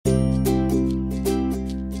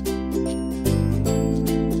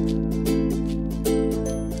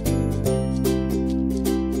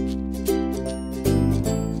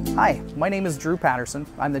Hi, my name is Drew Patterson.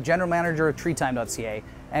 I'm the general manager of Treetime.ca,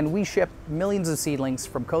 and we ship millions of seedlings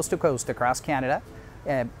from coast to coast across Canada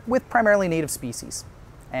with primarily native species.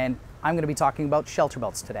 And I'm going to be talking about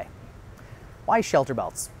Shelterbelts today. Why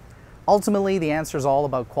Shelterbelts? Ultimately, the answer is all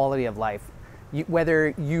about quality of life.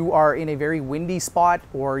 Whether you are in a very windy spot,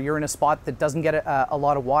 or you're in a spot that doesn't get a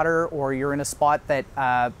lot of water, or you're in a spot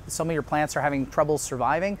that some of your plants are having trouble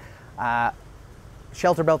surviving,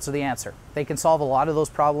 Shelterbelts are the answer. They can solve a lot of those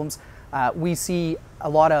problems. We see a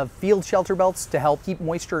lot of field Shelterbelts to help keep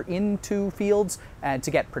moisture into fields and to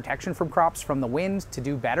get protection from crops from the wind, to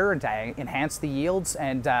do better and to enhance the yields.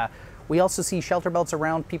 And we also see Shelterbelts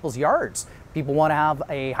around people's yards. People want to have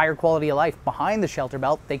a higher quality of life behind the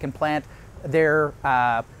Shelterbelt. They can plant their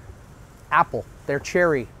apple, their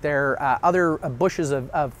cherry, their other bushes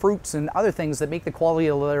of fruits and other things that make the quality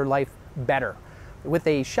of their life better. With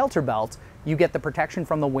a Shelterbelt, you get the protection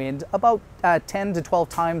from the wind about 10 to 12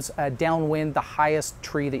 times downwind the highest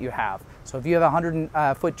tree that you have. So if you have a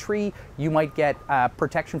 100-foot tree, you might get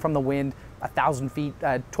protection from the wind 1,000 feet,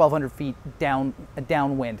 1,200 feet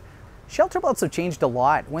downwind. Shelterbelts have changed a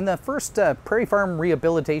lot. When the first Prairie Farm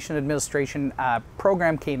Rehabilitation Administration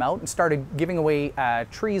program came out and started giving away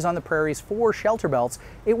trees on the prairies for Shelterbelts,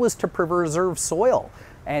 it was to preserve soil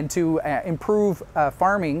and to improve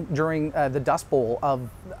farming during the Dust Bowl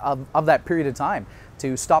of that period of time,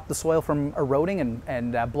 to stop the soil from eroding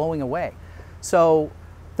and blowing away. So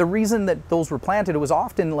the reason that those were planted, it was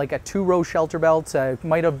often like a 2-row Shelterbelt,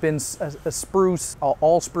 might have been a spruce,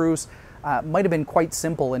 all spruce, might have been quite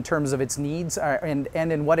simple in terms of its needs and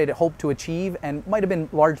in what it hoped to achieve, and might have been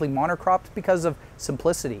largely monocropped because of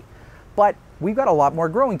simplicity. But we've got a lot more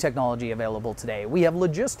growing technology available today. We have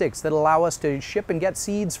logistics that allow us to ship and get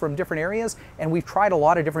seeds from different areas, and we've tried a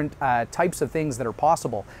lot of different types of things that are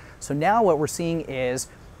possible. So now what we're seeing is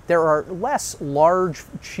there are less large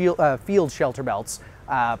field Shelterbelts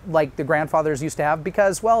like the grandfathers used to have,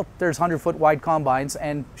 because, well, there's 100-foot wide combines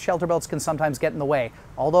and Shelterbelts can sometimes get in the way.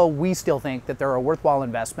 Although we still think that they're a worthwhile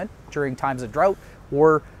investment during times of drought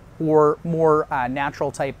or more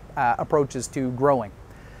natural type approaches to growing.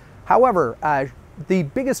 However, the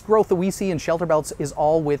biggest growth that we see in Shelterbelts is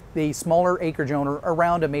all with the smaller acreage owner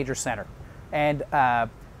around a major center. And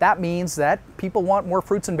that means that people want more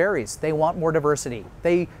fruits and berries. They want more diversity.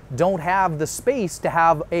 They don't have the space to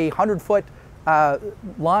have a 100-foot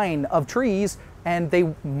line of trees, and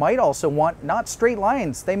they might also want not straight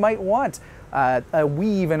lines. They might want a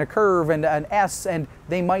weave and a curve and an S, and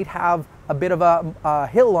they might have a bit of a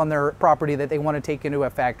hill on their property that they want to take into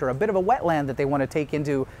effect, or a bit of a wetland that they want to take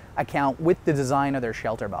into account with the design of their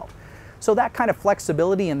Shelterbelt. So that kind of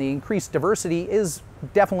flexibility and the increased diversity is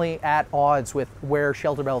definitely at odds with where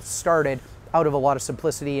Shelterbelts started, out of a lot of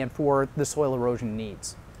simplicity and for the soil erosion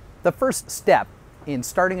needs. The first step in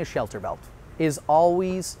starting a Shelterbelt is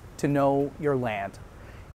always to know your land.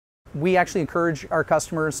 We actually encourage our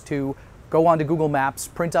customers to go onto Google Maps,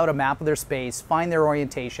 print out a map of their space, find their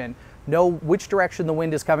orientation, know which direction the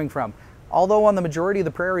wind is coming from. Although on the majority of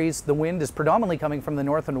the prairies, the wind is predominantly coming from the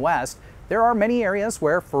north and west, there are many areas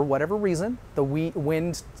where, for whatever reason, the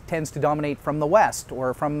wind tends to dominate from the west,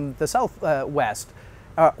 or from the southwest,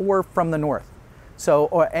 or from the north. So,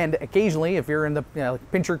 and occasionally, if you're in the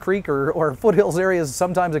Pincher Creek or foothills areas,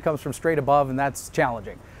 sometimes it comes from straight above, and that's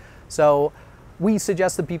challenging. So we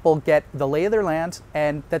suggest that people get the lay of their land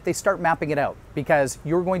and that they start mapping it out, because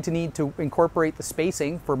you're going to need to incorporate the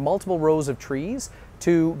spacing for multiple rows of trees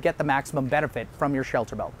to get the maximum benefit from your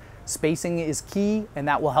Shelterbelt. Spacing is key, and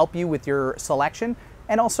that will help you with your selection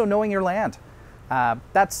and also knowing your land.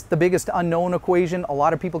 That's the biggest unknown equation. A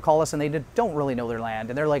lot of people call us and they don't really know their land,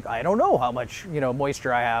 and they're like, I don't know how much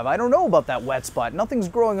moisture I have. I don't know about that wet spot. Nothing's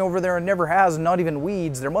growing over there and never has, not even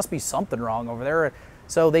weeds. There must be something wrong over there.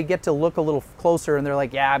 So they get to look a little closer and they're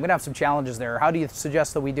like, yeah, I'm gonna have some challenges there. How do you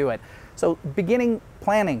suggest that we do it? So beginning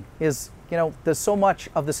planning is, there's so much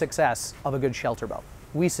of the success of a good Shelterbelt.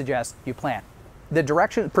 We suggest you plan.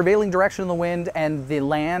 The prevailing direction of the wind and the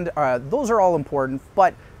land, those are all important,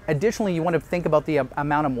 but additionally, you want to think about the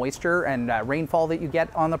amount of moisture and rainfall that you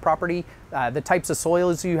get on the property, the types of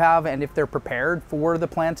soils you have, and if they're prepared for the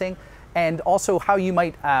planting, and also how you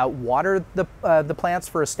might water the plants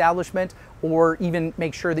for establishment, or even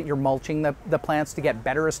make sure that you're mulching the plants to get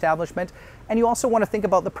better establishment. And you also want to think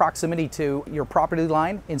about the proximity to your property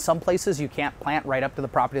line. In some places, you can't plant right up to the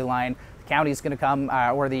property line. The county's going to come,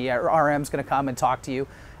 or the RM's going to come and talk to you.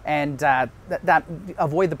 and that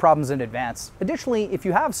avoid the problems in advance. Additionally, if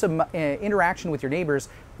you have some interaction with your neighbors,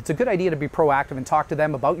 it's a good idea to be proactive and talk to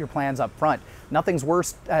them about your plans up front. Nothing's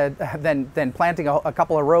worse than planting a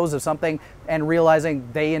couple of rows of something and realizing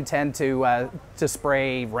they intend to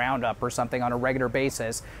spray Roundup or something on a regular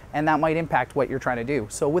basis, and that might impact what you're trying to do.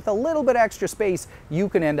 So with a little bit extra space, you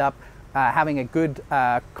can end up having a good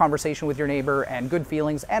conversation with your neighbor and good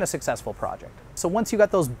feelings and a successful project. So once you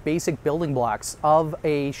got those basic building blocks of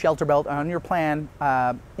a shelter belt on your plan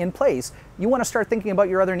in place, you want to start thinking about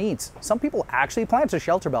your other needs. Some people actually plant a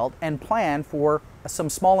shelter belt and plan for some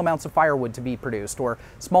small amounts of firewood to be produced or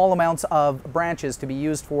small amounts of branches to be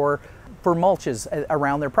used for mulches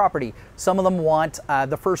around their property. Some of them want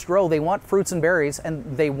the first row, they want fruits and berries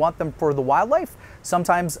and they want them for the wildlife.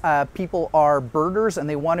 Sometimes people are birders and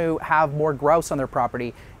they want to have more grouse on their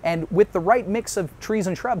property. And with the right mix of trees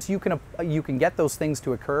and shrubs, you can get those things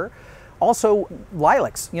to occur. Also,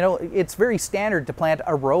 lilacs. You know, it's very standard to plant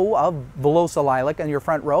a row of Velosa lilac in your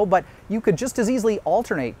front row, but you could just as easily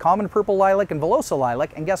alternate common purple lilac and Velosa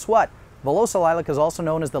lilac, and guess what? Velosa lilac is also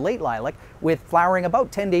known as the late lilac, with flowering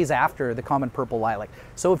about 10 days after the common purple lilac.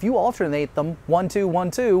 So if you alternate them 1, 2,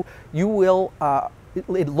 1, 2, you will,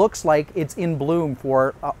 it looks like it's in bloom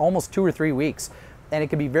for almost 2 or 3 weeks. And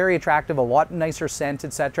it can be very attractive, a lot nicer scent,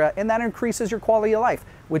 etc. And that increases your quality of life,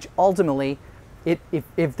 which ultimately,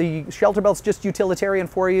 if the shelter belt's just utilitarian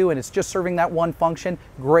for you and it's just serving that one function,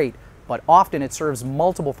 great. But often it serves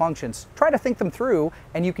multiple functions. Try to think them through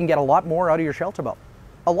and you can get a lot more out of your shelter belt.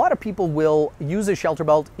 A lot of people will use a shelter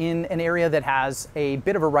belt in an area that has a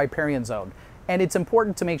bit of a riparian zone. And it's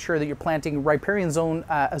important to make sure that you're planting riparian zone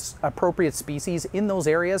appropriate species in those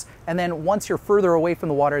areas. And then once you're further away from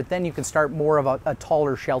the water, then you can start more of a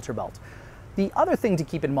taller shelter belt. The other thing to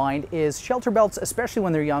keep in mind is shelter belts, especially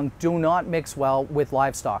when they're young, do not mix well with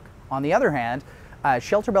livestock. On the other hand,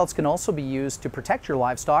 shelter belts can also be used to protect your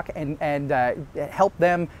livestock and help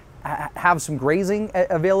them have some grazing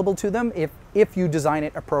available to them if you design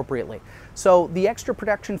it appropriately. So the extra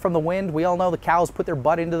protection from the wind, we all know the cows put their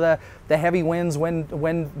butt into the heavy winds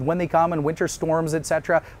when they come and winter storms,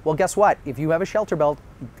 etc. Well, guess what? If you have a shelter belt,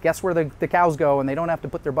 guess where the cows go and they don't have to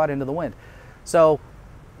put their butt into the wind. So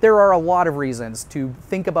there are a lot of reasons to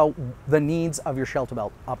think about the needs of your shelter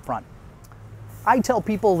belt up front. I tell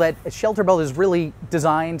people that a shelter belt is really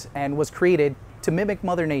designed and was created to mimic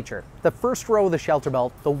Mother Nature. The first row of the shelter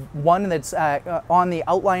belt, the one that's on the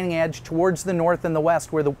outlining edge towards the north and the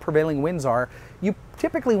west where the prevailing winds are, you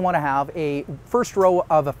typically want to have a first row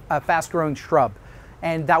of a fast-growing shrub.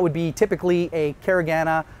 And that would be typically a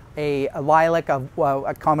carigana, a lilac,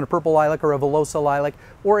 a common purple lilac or a Velosa lilac,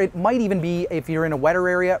 or it might even be, if you're in a wetter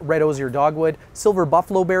area, red osier dogwood. Silver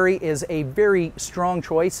buffalo berry is a very strong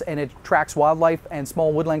choice and it attracts wildlife and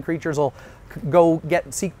small woodland creatures will go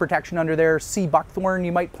seek protection under there. Sea buckthorn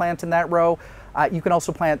you might plant in that row. You can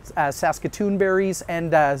also plant Saskatoon berries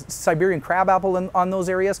and Siberian crabapple on those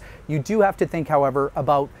areas. You do have to think, however,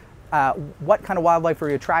 about what kind of wildlife are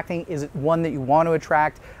you attracting? Is it one that you want to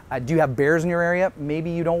attract? Do you have bears in your area? Maybe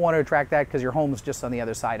you don't want to attract that because your home is just on the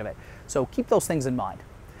other side of it. So keep those things in mind.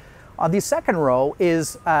 The second row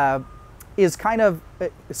is kind of,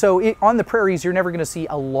 on the prairies, you're never going to see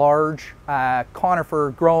a large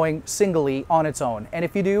conifer growing singly on its own. And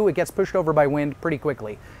if you do, it gets pushed over by wind pretty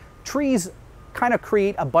quickly. Trees kind of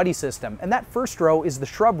create a buddy system. And that first row is the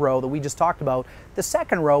shrub row that we just talked about. The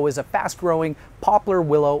second row is a fast-growing poplar,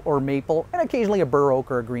 willow, or maple, and occasionally a bur oak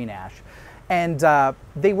or a green ash. And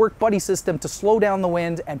they work buddy system to slow down the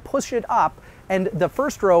wind and push it up. And the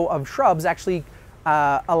first row of shrubs actually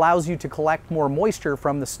allows you to collect more moisture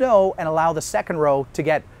from the snow and allow the second row to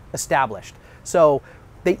get established. So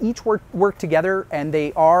they each work together and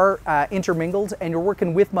they are intermingled and you're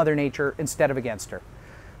working with Mother Nature instead of against her.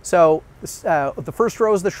 So the first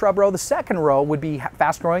row is the shrub row. The second row would be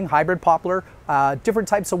fast-growing hybrid poplar, different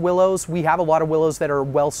types of willows. We have a lot of willows that are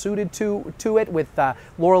well suited to it with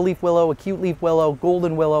laurel leaf willow, acute leaf willow,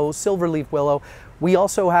 golden willow, silver leaf willow. We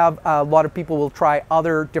also have a lot of people will try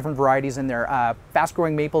other different varieties in there.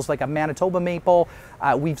 Fast-growing maples like a Manitoba maple.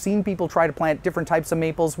 We've seen people try to plant different types of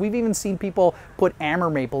maples. We've even seen people put amber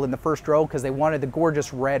maple in the first row because they wanted the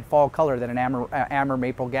gorgeous red fall color that an amber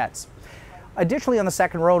maple gets. Additionally, on the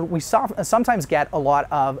second row, we sometimes get a lot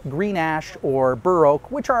of green ash or bur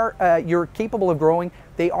oak, which are you're capable of growing.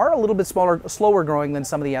 They are a little bit slower growing than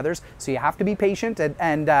some of the others, so you have to be patient.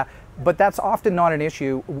 But that's often not an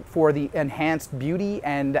issue for the enhanced beauty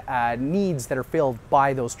and needs that are filled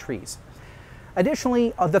by those trees.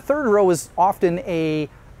 Additionally, the third row is often a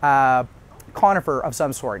conifer of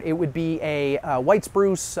some sort. It would be a white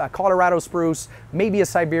spruce, a Colorado spruce, maybe a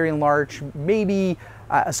Siberian larch, maybe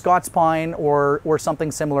a Scots pine or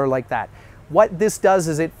something similar like that. What this does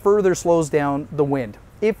is it further slows down the wind.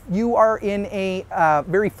 If you are in a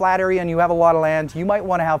very flat area and you have a lot of land, you might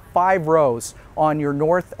want to have 5 rows on your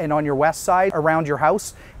north and on your west side around your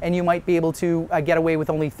house, and you might be able to get away with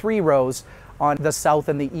only 3 rows on the south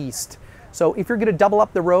and the east. So if you're going to double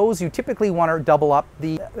up the rows, you typically want to double up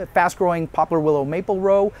the fast-growing poplar, willow, maple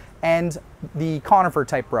row and the conifer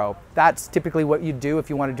type row. That's typically what you do if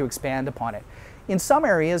you wanted to expand upon it. In some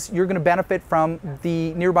areas, you're going to benefit from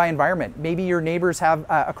the nearby environment. Maybe your neighbors have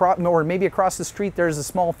across the street there's a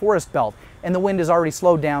small forest belt and the wind is already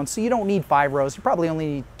slowed down, so you don't need 5 rows. You probably only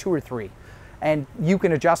need 2 or 3, and you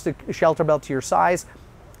can adjust a shelter belt to your size,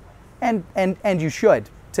 and you should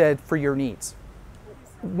for your needs.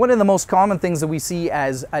 One of the most common things that we see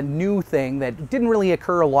as a new thing that didn't really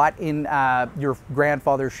occur a lot in your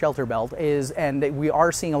grandfather's shelter belt is, and we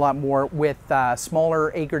are seeing a lot more with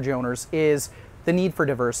smaller acreage owners, is the need for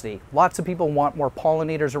diversity. Lots of people want more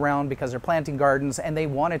pollinators around because they're planting gardens and they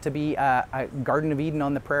want it to be a Garden of Eden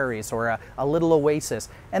on the prairies or a little oasis,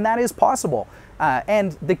 and that is possible.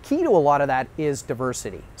 And the key to a lot of that is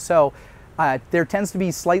diversity. So there tends to be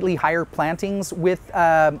slightly higher plantings with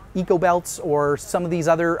eco belts or some of these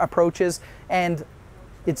other approaches, and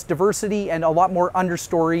it's diversity and a lot more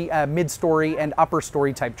understory, mid-story, and upper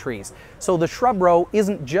story type trees. So the shrub row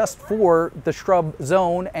isn't just for the shrub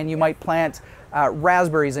zone, and you might plant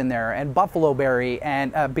raspberries in there and buffalo berry,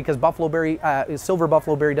 and because buffalo berry, silver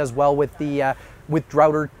buffalo berry does well with the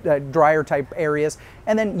drier type areas.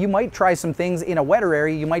 And then you might try some things in a wetter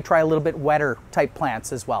area. You might try a little bit wetter type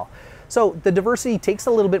plants as well. So the diversity takes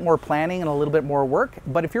a little bit more planning and a little bit more work,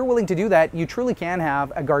 but if you're willing to do that, you truly can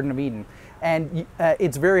have a Garden of Eden. And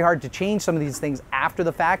it's very hard to change some of these things after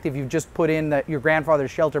the fact if you've just put in your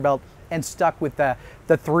grandfather's shelter belt and stuck with the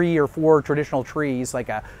 3 or 4 traditional trees, like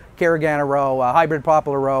a Carigana row, a hybrid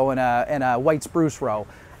poplar row, and a white spruce row.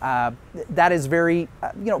 That is very,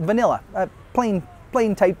 vanilla, plain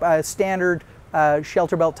type, standard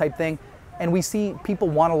shelter belt type thing. And we see people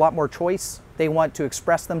want a lot more choice. They want to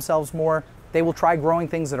express themselves more. They will try growing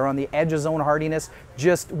things that are on the edge of zone hardiness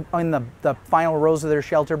just in the final rows of their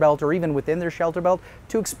shelter belt or even within their shelter belt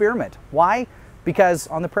to experiment. Why? Because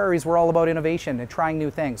on the prairies, we're all about innovation and trying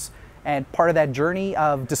new things. And part of that journey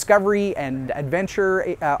of discovery and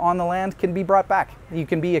adventure on the land can be brought back. You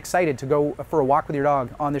can be excited to go for a walk with your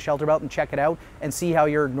dog on the shelter belt and check it out and see how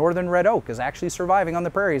your northern red oak is actually surviving on the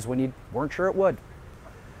prairies when you weren't sure it would.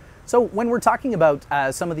 So when we're talking about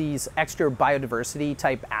some of these extra biodiversity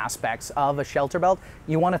type aspects of a shelter belt,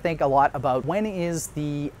 you want to think a lot about when is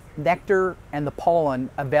the nectar and the pollen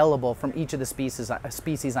available from each of the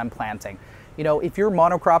species I'm planting. You know, if you're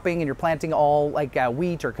monocropping and you're planting all like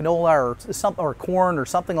wheat or canola or corn or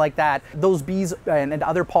something like that, those bees and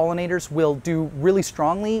other pollinators will do really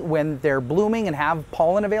strongly when they're blooming and have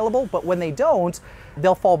pollen available, but when they don't,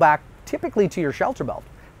 they'll fall back typically to your shelter belt.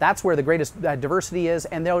 That's where the greatest diversity is,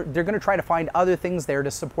 and they're going to try to find other things there to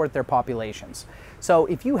support their populations. So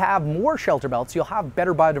if you have more shelter belts, you'll have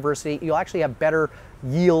better biodiversity. You'll actually have better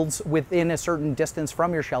yields within a certain distance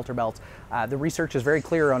from your shelter belt. The research is very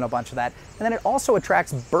clear on a bunch of that. And then it also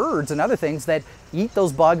attracts birds and other things that eat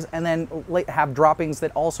those bugs and then have droppings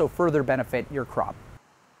that also further benefit your crop.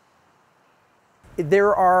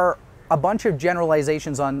 There are a bunch of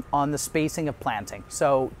generalizations on the spacing of planting.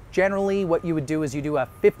 So generally what you would do is you do a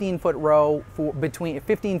 15-foot row between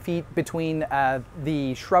 15 feet between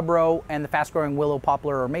the shrub row and the fast-growing willow,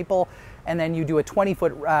 poplar, or maple, and then you do a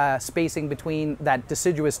 20-foot spacing between that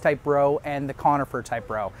deciduous type row and the conifer type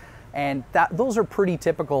row. And those are pretty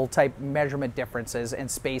typical type measurement differences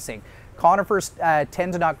and spacing. Conifers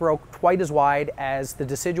tend to not grow quite as wide as the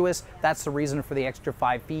deciduous. That's the reason for the extra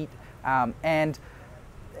 5 feet. And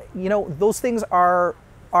you know, those things are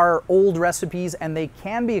old recipes and they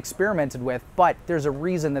can be experimented with, but there's a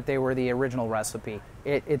reason that they were the original recipe.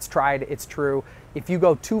 It's tried, it's true. If you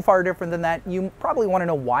go too far different than that, you probably want to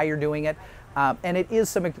know why you're doing it, and it is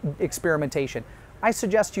some experimentation. I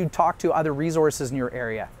suggest you talk to other resources in your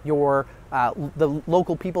area. The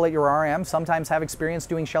local people at your RM sometimes have experience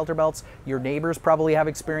doing shelter belts. Your neighbors probably have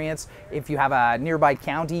experience. If you have a nearby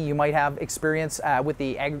county, you might have experience with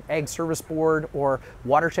the Ag Service Board, or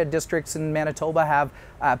watershed districts in Manitoba have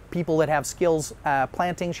people that have skills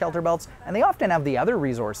planting shelter belts, and they often have the other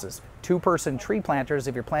resources. 2-person tree planters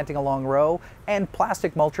if you're planting a long row, and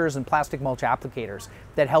plastic mulchers and plastic mulch applicators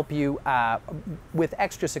that help you with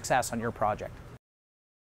extra success on your project.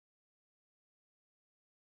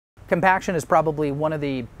 Compaction is probably one of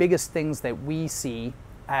the biggest things that we see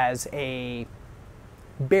as a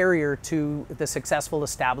barrier to the successful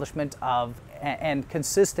establishment of and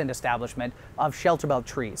consistent establishment of Shelterbelt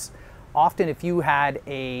trees. Often if you had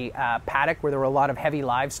a paddock where there were a lot of heavy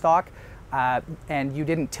livestock and you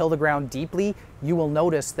didn't till the ground deeply, you will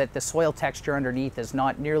notice that the soil texture underneath is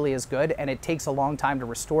not nearly as good, and it takes a long time to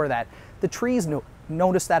restore that. The trees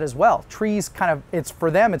notice that as well. Trees it's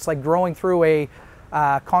for them, it's like growing through a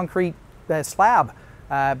concrete slab.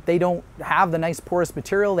 They don't have the nice porous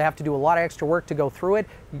material. They have to do a lot of extra work to go through it.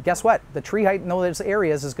 Guess what? The tree height in those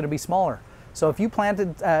areas is going to be smaller. So if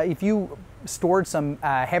you stored some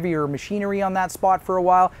heavier machinery on that spot for a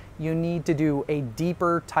while, you need to do a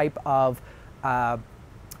deeper type of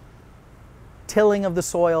tilling of the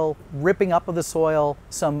soil, ripping up of the soil,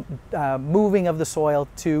 some moving of the soil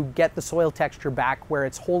to get the soil texture back where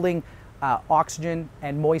it's holding oxygen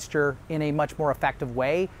and moisture in a much more effective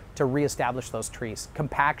way to reestablish those trees.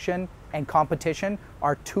 Compaction and competition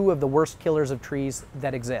are two of the worst killers of trees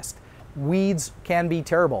that exist. Weeds can be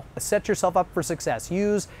terrible. Set yourself up for success.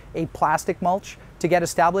 Use a plastic mulch to get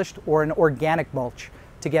established or an organic mulch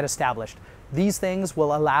to get established. These things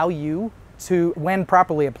will allow you to, when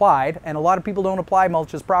properly applied, and a lot of people don't apply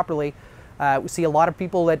mulches properly. We see a lot of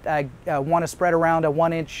people that want to spread around a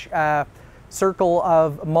 1-inch circle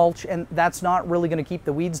of mulch, and that's not really going to keep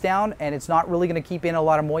the weeds down, and it's not really going to keep in a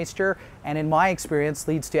lot of moisture, and in my experience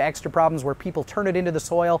leads to extra problems where people turn it into the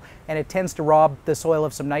soil and it tends to rob the soil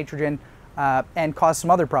of some nitrogen and cause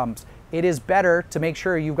some other problems. It is better to make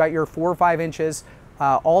sure you've got your 4 or 5 inches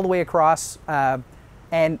all the way across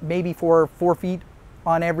and maybe 4 feet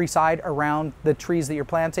on every side around the trees that you're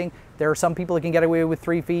planting. There are some people that can get away with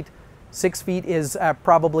 3 feet. 6 feet is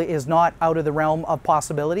probably not out of the realm of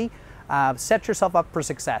possibility. Set yourself up for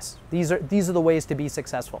success. These are the ways to be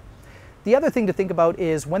successful. The other thing to think about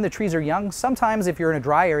is when the trees are young, sometimes if you're in a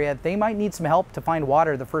dry area, they might need some help to find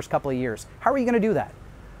water the first couple of years. How are you going to do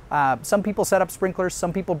that? Some people set up sprinklers,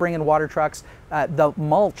 some people bring in water trucks. The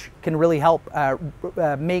mulch can really help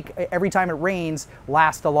make every time it rains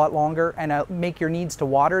last a lot longer and make your needs to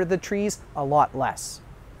water the trees a lot less.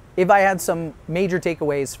 If I had some major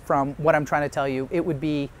takeaways from what I'm trying to tell you, it would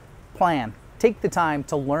be plan. Take the time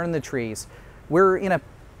to learn the trees. We're in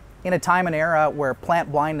a time and era where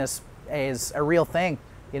plant blindness is a real thing.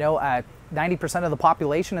 You know, 90% of the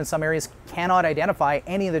population in some areas cannot identify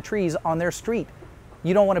any of the trees on their street.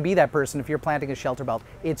 You don't want to be that person if you're planting a Shelterbelt.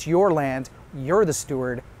 It's your land, you're the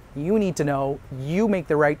steward, you need to know, you make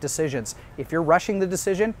the right decisions. If you're rushing the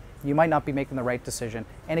decision, you might not be making the right decision,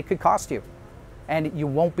 and it could cost you. And you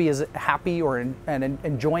won't be as happy or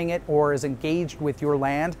enjoying it or as engaged with your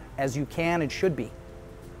land as you can and should be.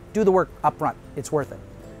 Do the work up front. It's worth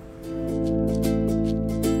it.